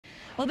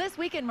Well, this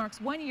weekend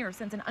marks 1 year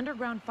since an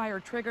underground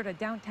fire triggered a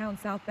downtown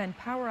South Bend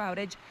power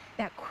outage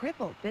that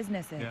crippled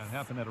businesses. Yeah, it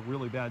happened at a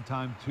really bad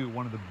time, too.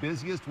 One of the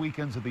busiest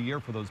weekends of the year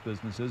for those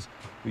businesses,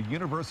 the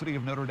University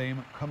of Notre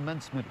Dame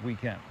commencement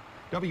weekend.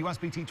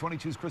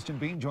 WSBT-22's Kristen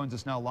Bean joins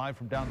us now live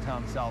from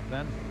downtown South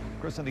Bend.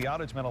 Kristen, the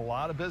outage meant a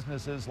lot of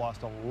businesses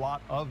lost a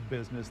lot of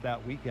business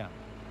that weekend.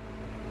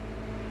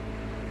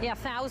 Yeah,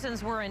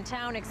 thousands were in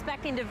town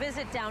expecting to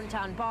visit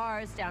downtown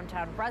bars,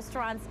 downtown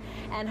restaurants,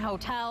 and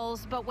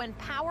hotels. But when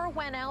power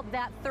went out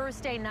that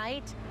Thursday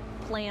night,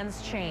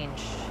 plans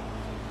changed.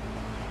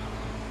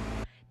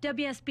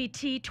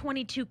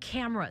 WSBT-22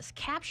 cameras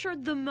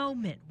captured the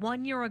moment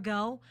 1 year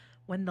ago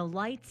when the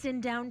lights in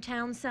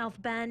downtown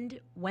South Bend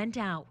went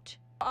out.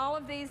 All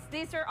of these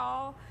are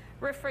all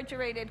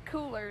refrigerated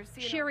coolers.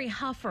 Sherry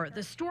Huffer,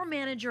 the store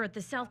manager at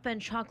the South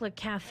Bend Chocolate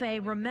Cafe,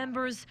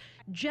 remembers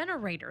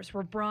generators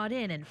were brought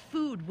in and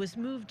food was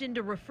moved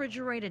into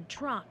refrigerated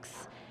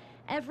trucks.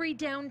 Every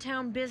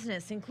downtown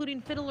business, including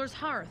Fiddler's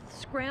Hearth,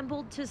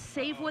 scrambled to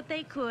save what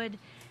they could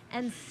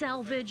and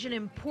salvage an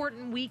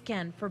important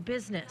weekend for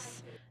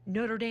business,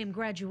 Notre Dame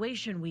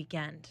graduation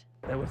weekend.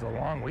 It was a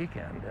long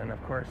weekend, and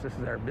of course this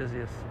is our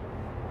busiest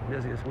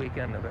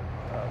weekend of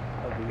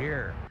the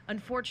year.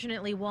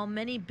 Unfortunately, while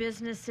many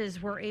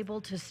businesses were able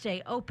to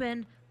stay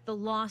open, the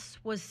loss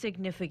was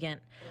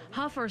significant.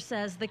 Huffer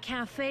says the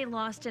cafe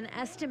lost an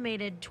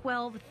estimated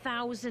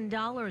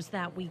 $12,000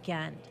 that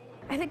weekend.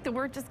 I think the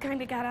word just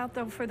kind of got out,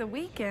 though, for the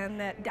weekend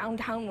that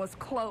downtown was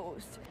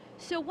closed.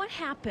 So what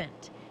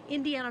happened?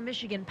 Indiana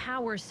Michigan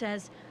Power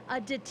says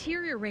a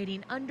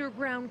deteriorating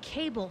underground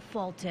cable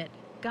faulted,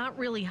 got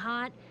really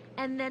hot,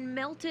 and then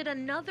melted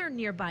another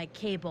nearby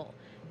cable.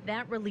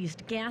 That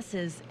released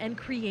gases and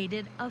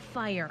created a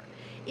fire.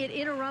 It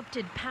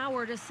interrupted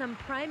power to some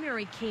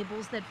primary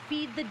cables that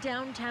feed the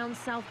downtown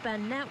South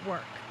Bend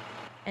network.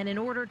 And in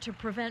order to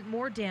prevent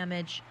more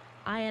damage,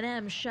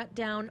 I&M shut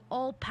down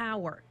all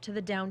power to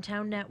the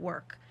downtown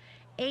network.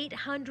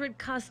 800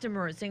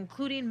 customers,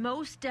 including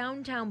most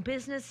downtown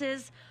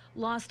businesses,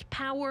 lost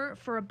power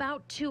for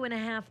about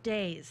 2.5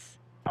 days.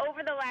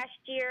 Over the last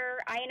year,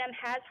 I&M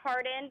has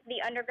hardened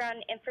the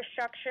underground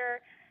infrastructure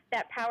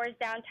that powers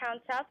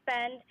downtown South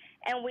Bend,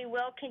 and we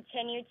will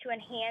continue to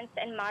enhance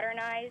and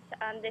modernize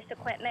this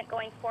equipment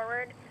going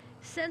forward.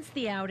 Since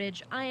the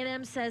outage,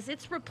 I&M says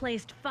it's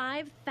replaced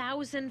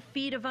 5,000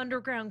 feet of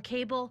underground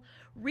cable,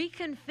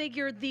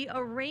 reconfigured the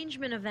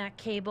arrangement of that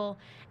cable,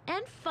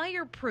 and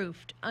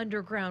fireproofed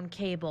underground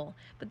cable.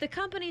 But the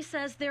company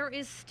says there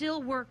is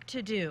still work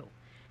to do.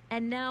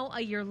 And now,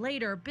 a year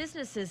later,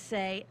 businesses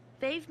say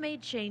they've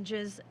made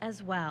changes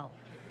as well.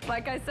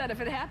 Like I said,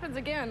 if it happens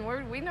again,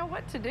 we know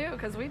what to do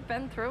because we've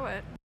been through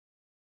it.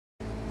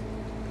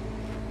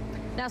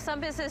 Now,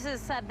 some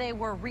businesses said they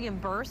were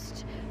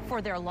reimbursed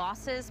for their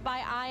losses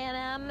by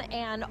I&M,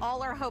 and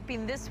all are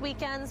hoping this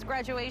weekend's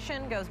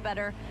graduation goes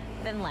better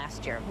than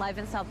last year. Live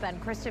in South Bend,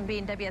 Kristen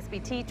Bean,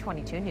 WSBT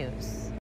 22 News.